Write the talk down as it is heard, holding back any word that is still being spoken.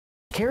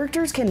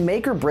Characters can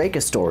make or break a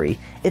story.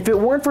 If it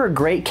weren't for a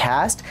great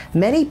cast,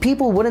 many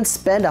people wouldn't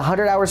spend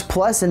 100 hours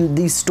plus in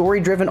these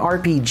story-driven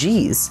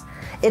RPGs.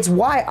 It's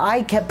why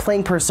I kept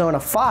playing Persona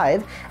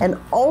 5, and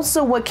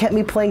also what kept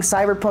me playing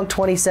Cyberpunk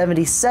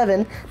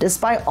 2077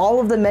 despite all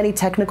of the many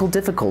technical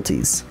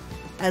difficulties.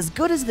 As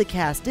good as the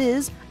cast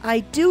is, I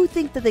do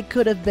think that they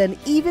could have been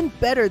even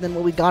better than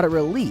what we got at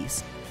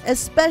release,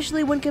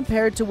 especially when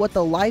compared to what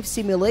the life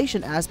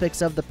simulation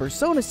aspects of the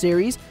Persona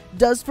series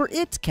does for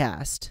its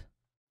cast.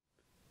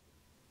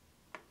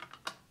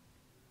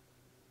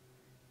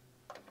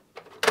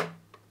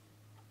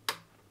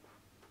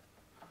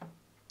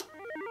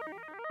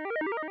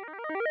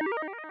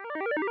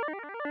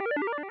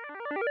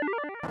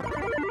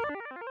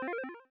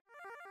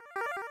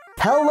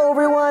 Hello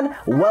everyone,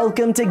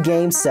 welcome to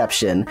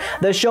Gameception,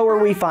 the show where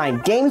we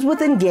find games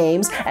within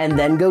games and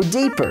then go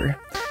deeper.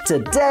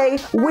 Today,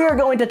 we're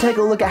going to take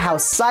a look at how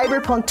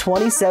Cyberpunk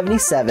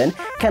 2077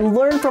 can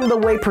learn from the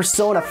way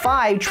Persona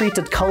 5 treats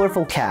a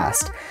colorful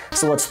cast.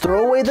 So let's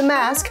throw away the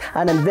mask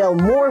and unveil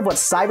more of what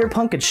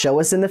Cyberpunk could show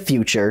us in the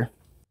future.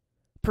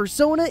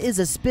 Persona is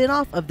a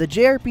spin-off of the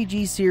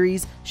JRPG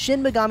series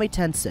Shin Megami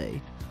Tensei.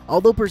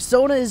 Although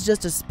Persona is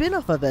just a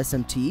spin-off of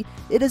SMT,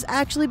 it has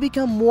actually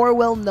become more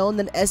well-known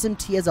than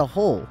SMT as a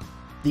whole.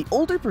 The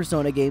older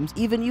Persona games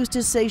even used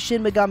to say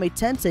Shin Megami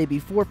Tensei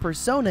before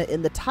Persona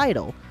in the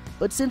title,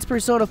 but since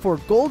Persona 4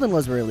 Golden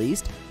was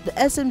released, the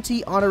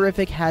SMT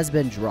honorific has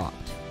been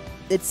dropped.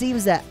 It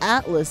seems that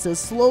Atlus is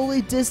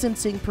slowly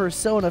distancing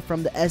Persona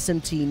from the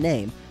SMT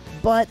name,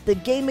 but the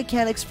game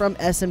mechanics from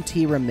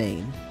SMT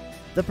remain.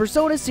 The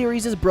Persona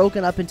series is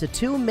broken up into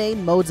two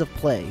main modes of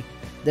play.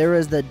 There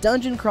is the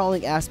dungeon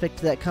crawling aspect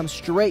that comes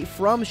straight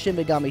from Shin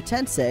Megami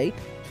Tensei,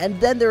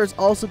 and then there is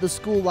also the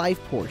school life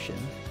portion.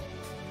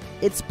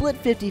 It's split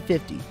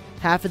 50-50.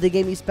 Half of the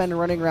game you spend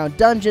running around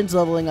dungeons,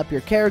 leveling up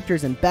your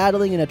characters, and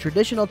battling in a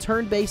traditional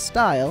turn-based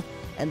style,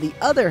 and the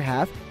other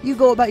half, you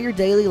go about your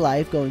daily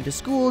life, going to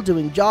school,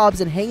 doing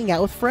jobs, and hanging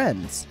out with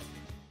friends.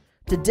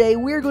 Today,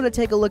 we're going to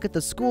take a look at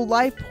the school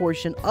life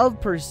portion of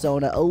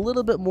Persona a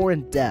little bit more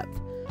in depth.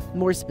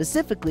 More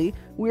specifically,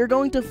 we are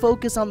going to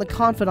focus on the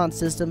Confidant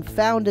system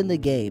found in the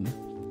game.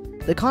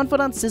 The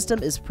Confidant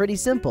system is pretty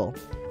simple.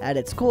 At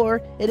its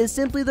core, it is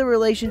simply the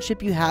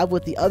relationship you have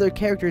with the other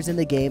characters in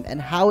the game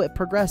and how it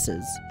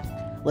progresses.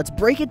 Let's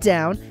break it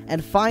down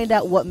and find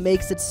out what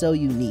makes it so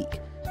unique.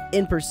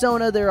 In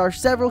Persona, there are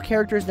several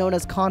characters known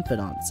as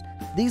Confidants.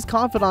 These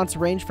Confidants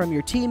range from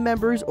your team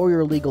members or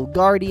your legal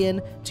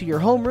guardian, to your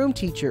homeroom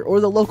teacher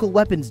or the local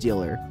weapons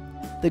dealer.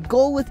 The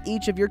goal with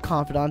each of your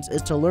Confidants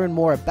is to learn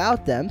more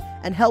about them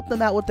and help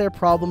them out with their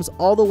problems,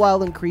 all the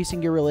while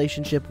increasing your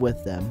relationship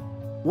with them.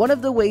 One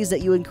of the ways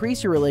that you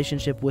increase your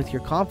relationship with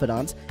your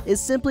Confidants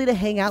is simply to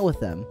hang out with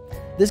them.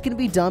 This can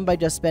be done by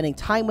just spending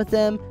time with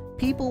them,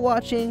 people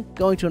watching,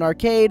 going to an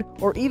arcade,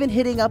 or even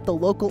hitting up the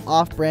local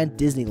off-brand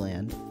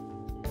Disneyland.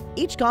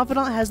 Each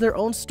Confidant has their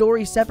own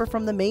story separate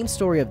from the main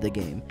story of the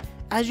game.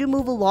 As you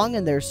move along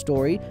in their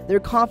story, their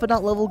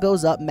Confidant level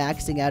goes up,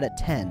 maxing out at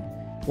 10.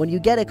 When you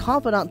get a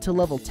Confidant to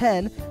level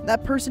 10,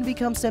 that person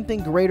becomes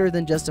something greater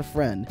than just a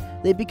friend.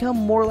 They become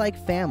more like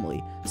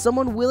family,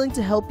 someone willing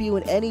to help you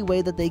in any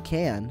way that they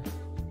can.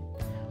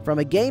 From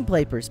a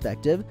gameplay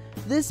perspective,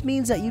 this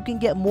means that you can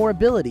get more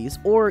abilities,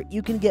 or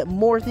you can get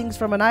more things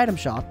from an item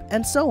shop,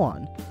 and so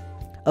on.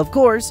 Of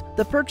course,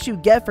 the perks you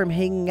get from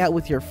hanging out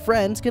with your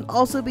friends can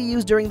also be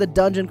used during the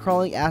dungeon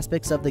crawling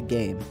aspects of the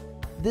game.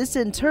 This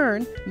in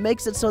turn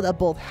makes it so that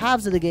both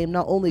halves of the game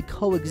not only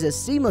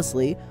coexist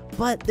seamlessly,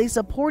 but they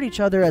support each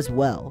other as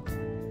well.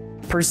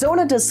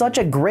 Persona does such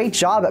a great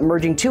job at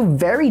merging two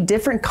very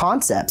different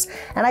concepts,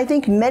 and I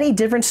think many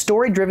different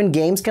story-driven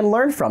games can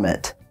learn from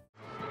it.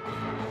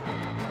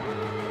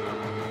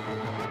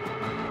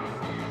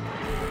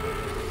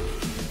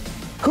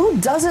 Who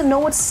doesn't know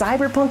what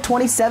Cyberpunk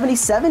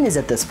 2077 is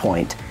at this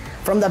point?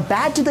 From the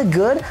bad to the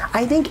good,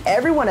 I think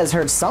everyone has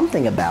heard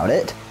something about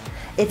it.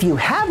 If you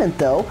haven't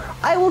though,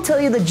 I will tell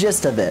you the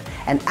gist of it,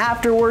 and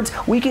afterwards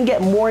we can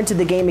get more into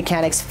the game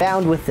mechanics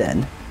found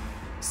within.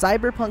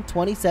 Cyberpunk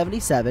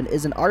 2077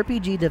 is an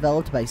RPG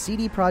developed by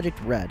CD Projekt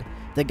Red,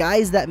 the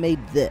guys that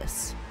made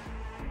this.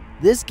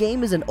 This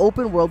game is an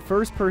open-world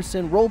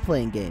first-person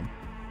role-playing game,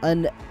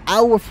 an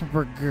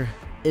Aufburger,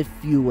 if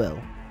you will.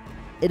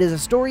 It is a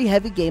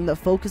story-heavy game that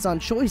focuses on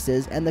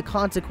choices and the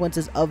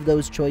consequences of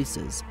those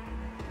choices.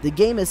 The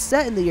game is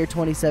set in the year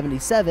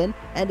 2077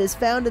 and is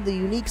found in the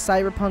unique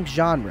cyberpunk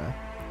genre.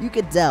 You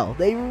could tell,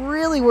 they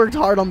really worked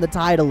hard on the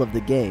title of the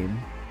game.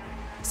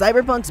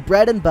 Cyberpunk's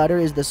bread and butter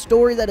is the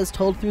story that is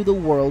told through the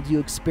world you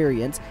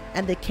experience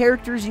and the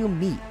characters you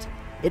meet.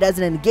 It has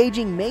an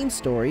engaging main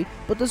story,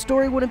 but the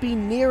story wouldn't be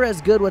near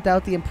as good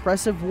without the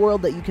impressive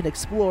world that you can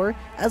explore,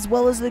 as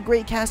well as the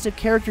great cast of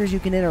characters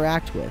you can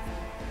interact with.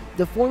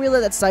 The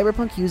formula that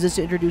Cyberpunk uses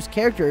to introduce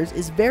characters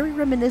is very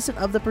reminiscent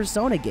of the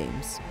Persona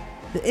games.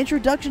 The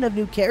introduction of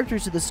new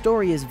characters to the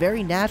story is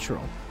very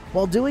natural.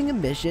 While doing a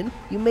mission,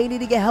 you may need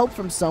to get help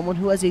from someone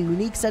who has a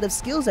unique set of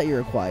skills that you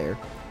require.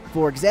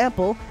 For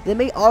example, they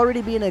may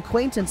already be an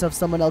acquaintance of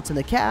someone else in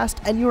the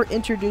cast and you are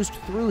introduced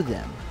through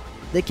them.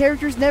 The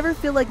characters never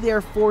feel like they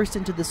are forced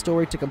into the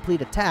story to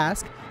complete a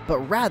task, but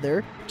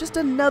rather just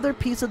another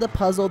piece of the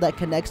puzzle that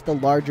connects the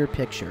larger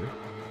picture.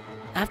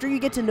 After you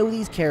get to know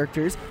these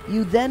characters,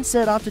 you then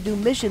set off to do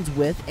missions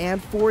with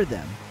and for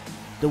them.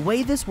 The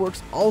way this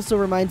works also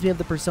reminds me of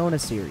the Persona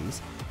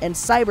series. In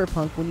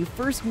Cyberpunk, when you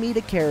first meet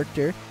a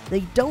character,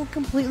 they don't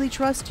completely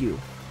trust you.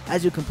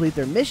 As you complete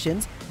their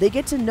missions, they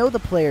get to know the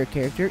player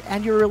character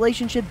and your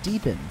relationship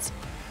deepens.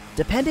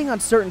 Depending on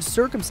certain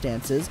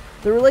circumstances,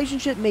 the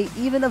relationship may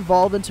even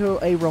evolve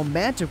into a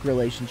romantic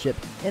relationship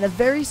in a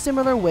very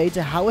similar way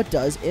to how it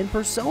does in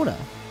Persona.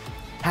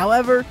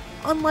 However,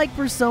 unlike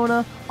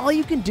Persona, all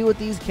you can do with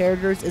these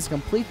characters is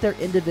complete their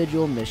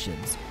individual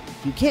missions.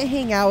 You can't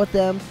hang out with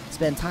them,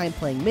 spend time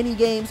playing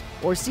minigames,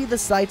 or see the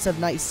sights of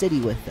Night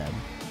City with them.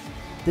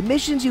 The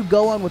missions you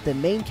go on with the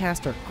main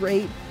cast are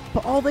great,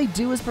 but all they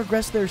do is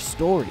progress their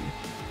story.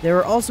 There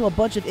are also a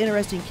bunch of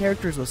interesting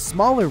characters with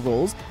smaller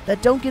roles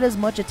that don't get as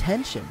much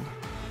attention.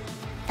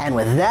 And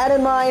with that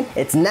in mind,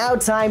 it's now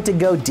time to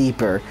go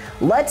deeper.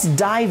 Let's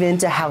dive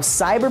into how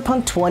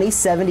Cyberpunk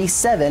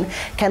 2077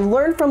 can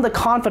learn from the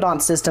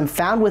Confidant system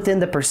found within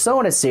the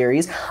Persona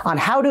series on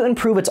how to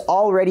improve its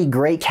already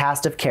great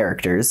cast of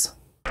characters.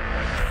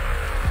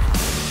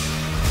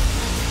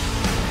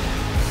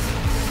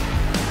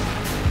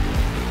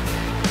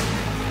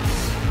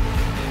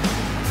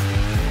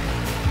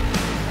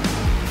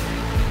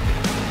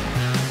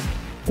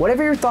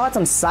 Whatever your thoughts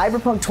on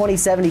Cyberpunk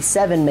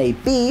 2077 may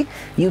be,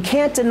 you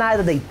can't deny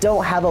that they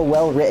don't have a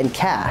well-written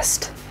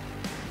cast.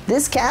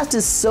 This cast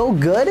is so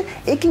good,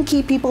 it can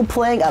keep people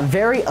playing a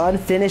very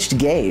unfinished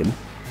game.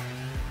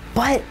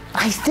 But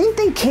I think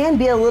they can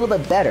be a little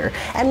bit better,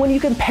 and when you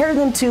compare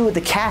them to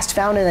the cast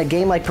found in a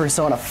game like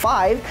Persona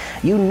 5,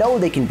 you know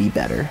they can be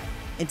better.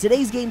 In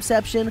today's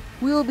Gameception,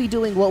 we will be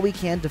doing what we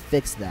can to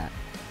fix that.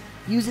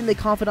 Using the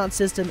Confidant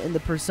system in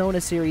the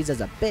Persona series as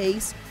a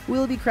base, we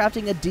will be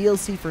crafting a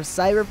DLC for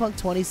Cyberpunk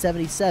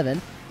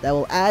 2077 that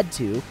will add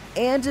to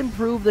and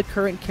improve the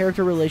current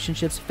character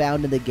relationships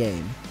found in the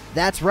game.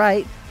 That's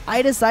right,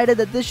 I decided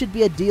that this should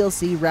be a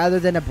DLC rather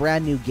than a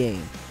brand new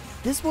game.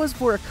 This was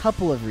for a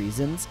couple of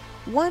reasons,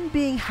 one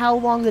being how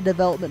long the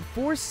development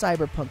for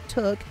Cyberpunk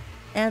took,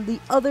 and the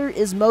other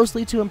is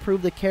mostly to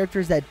improve the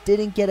characters that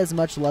didn't get as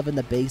much love in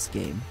the base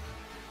game.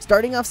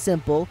 Starting off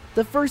simple,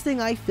 the first thing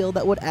I feel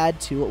that would add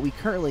to what we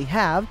currently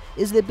have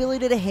is the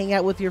ability to hang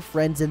out with your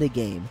friends in the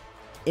game.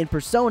 In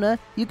Persona,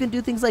 you can do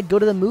things like go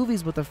to the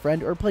movies with a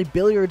friend or play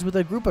billiards with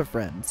a group of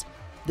friends.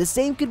 The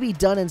same could be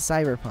done in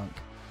Cyberpunk.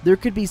 There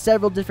could be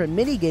several different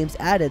mini-games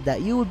added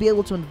that you would be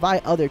able to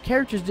invite other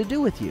characters to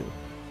do with you.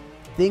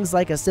 Things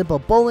like a simple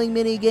bowling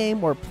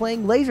mini-game or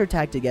playing laser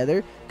tag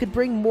together could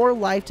bring more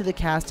life to the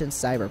cast in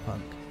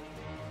Cyberpunk.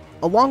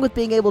 Along with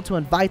being able to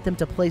invite them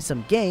to play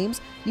some games,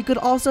 you could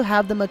also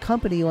have them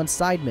accompany you on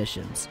side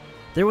missions.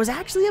 There was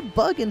actually a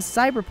bug in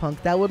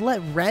Cyberpunk that would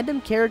let random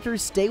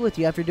characters stay with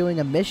you after doing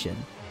a mission.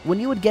 When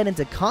you would get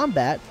into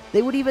combat,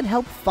 they would even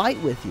help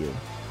fight with you.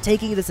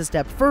 Taking this a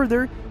step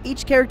further,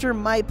 each character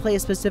might play a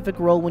specific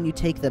role when you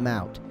take them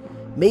out.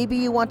 Maybe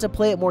you want to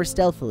play it more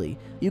stealthily.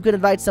 You could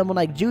invite someone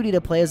like Judy to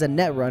play as a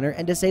netrunner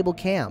and disable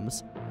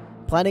cams.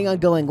 Planning on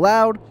going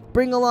loud,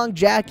 bring along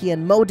Jackie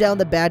and mow down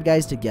the bad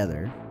guys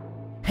together.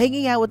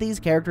 Hanging out with these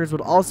characters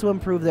would also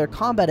improve their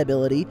combat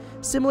ability,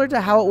 similar to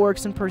how it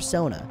works in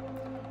Persona.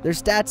 Their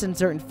stats in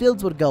certain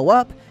fields would go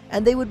up,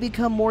 and they would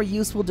become more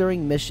useful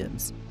during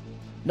missions.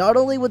 Not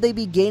only would they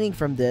be gaining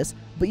from this,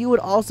 but you would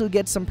also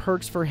get some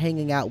perks for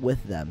hanging out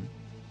with them.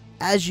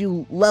 As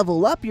you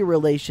level up your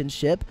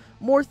relationship,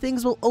 more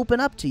things will open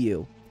up to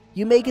you.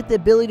 You may get the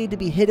ability to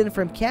be hidden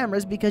from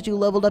cameras because you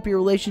leveled up your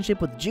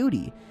relationship with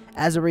Judy.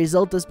 As a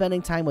result of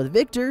spending time with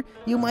Victor,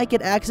 you might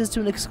get access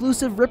to an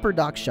exclusive Ripper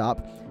Doc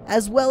shop,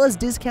 as well as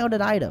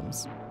discounted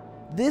items.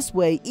 This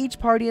way, each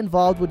party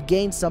involved would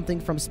gain something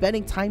from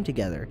spending time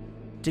together.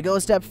 To go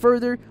a step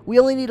further, we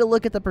only need to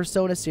look at the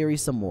Persona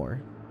series some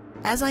more.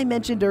 As I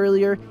mentioned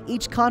earlier,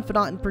 each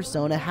Confidant in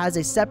Persona has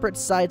a separate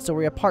side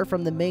story apart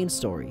from the main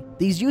story.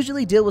 These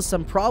usually deal with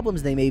some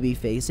problems they may be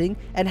facing,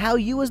 and how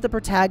you as the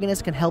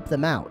protagonist can help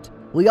them out.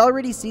 We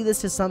already see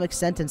this to some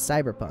extent in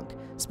Cyberpunk,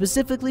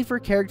 specifically for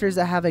characters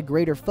that have a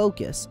greater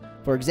focus.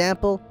 For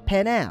example,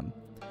 Panam.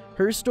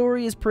 Her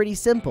story is pretty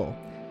simple.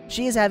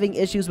 She is having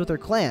issues with her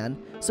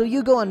clan, so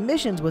you go on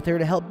missions with her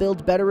to help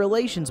build better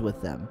relations with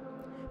them.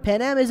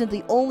 Panam isn't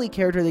the only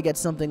character that gets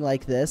something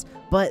like this,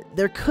 but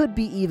there could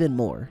be even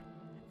more.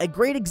 A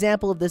great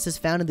example of this is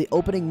found in the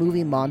opening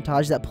movie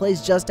montage that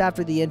plays just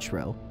after the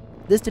intro.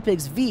 This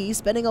depicts V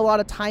spending a lot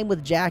of time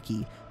with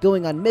Jackie,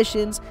 going on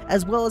missions,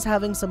 as well as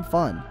having some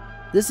fun.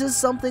 This is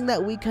something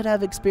that we could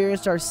have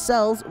experienced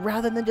ourselves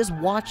rather than just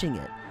watching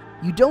it.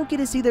 You don't get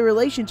to see the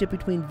relationship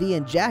between V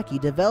and Jackie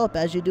develop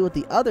as you do with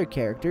the other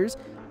characters,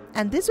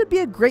 and this would be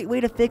a great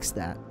way to fix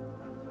that.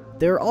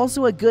 There are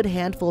also a good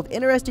handful of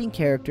interesting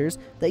characters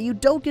that you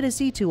don't get to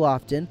see too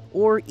often,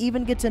 or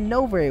even get to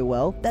know very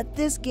well, that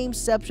this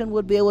Gameception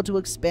would be able to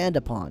expand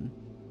upon.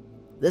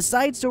 The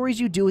side stories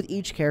you do with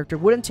each character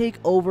wouldn't take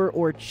over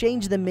or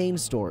change the main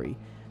story.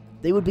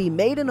 They would be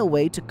made in a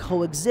way to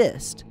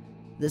coexist.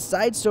 The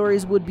side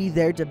stories would be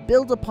there to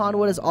build upon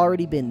what has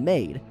already been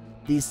made.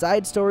 These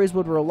side stories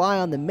would rely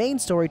on the main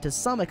story to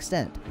some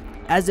extent.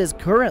 As is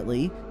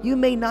currently, you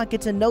may not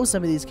get to know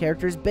some of these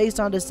characters based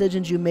on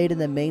decisions you made in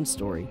the main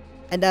story,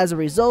 and as a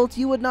result,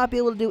 you would not be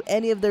able to do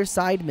any of their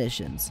side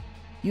missions.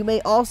 You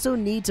may also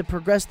need to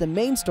progress the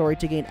main story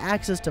to gain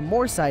access to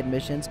more side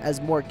missions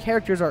as more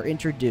characters are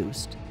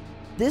introduced.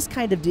 This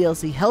kind of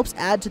DLC helps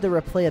add to the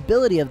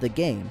replayability of the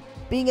game.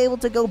 Being able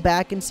to go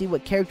back and see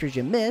what characters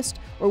you missed,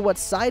 or what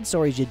side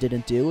stories you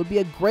didn't do, would be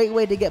a great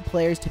way to get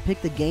players to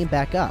pick the game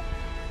back up.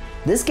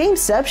 This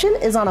Gameception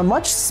is on a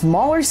much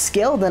smaller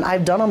scale than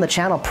I've done on the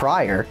channel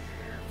prior,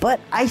 but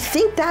I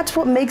think that's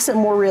what makes it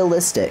more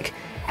realistic.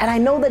 And I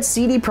know that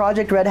CD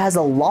Projekt Red has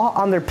a lot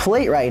on their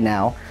plate right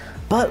now,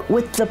 but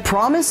with the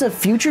promise of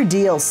future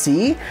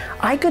DLC,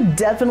 I could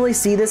definitely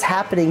see this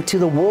happening to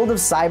the world of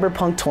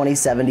Cyberpunk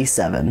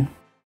 2077.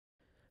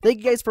 Thank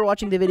you guys for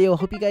watching the video. I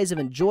hope you guys have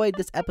enjoyed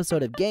this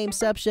episode of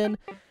Gameception.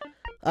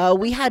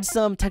 We had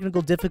some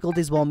technical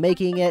difficulties while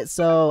making it,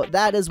 so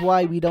that is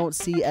why we don't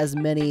see as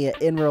many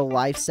in real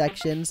life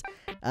sections.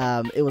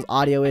 It was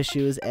audio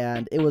issues,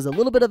 and it was a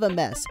little bit of a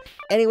mess.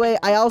 Anyway,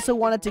 I also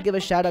wanted to give a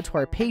shout out to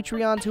our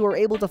Patreons who were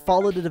able to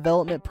follow the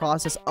development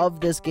process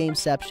of this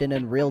Gameception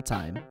in real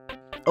time.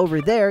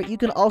 Over there, you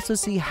can also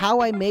see how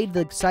I made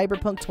the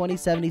Cyberpunk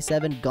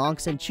 2077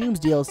 Gonks and Chooms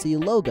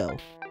DLC logo.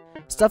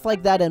 Stuff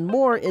like that and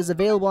more is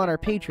available on our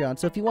Patreon,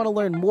 so if you want to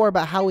learn more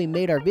about how we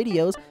made our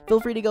videos, feel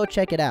free to go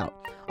check it out.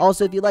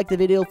 Also, if you like the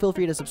video, feel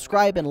free to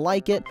subscribe and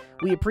like it.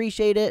 We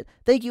appreciate it.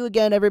 Thank you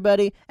again,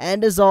 everybody,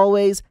 and as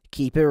always,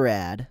 keep it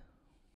rad.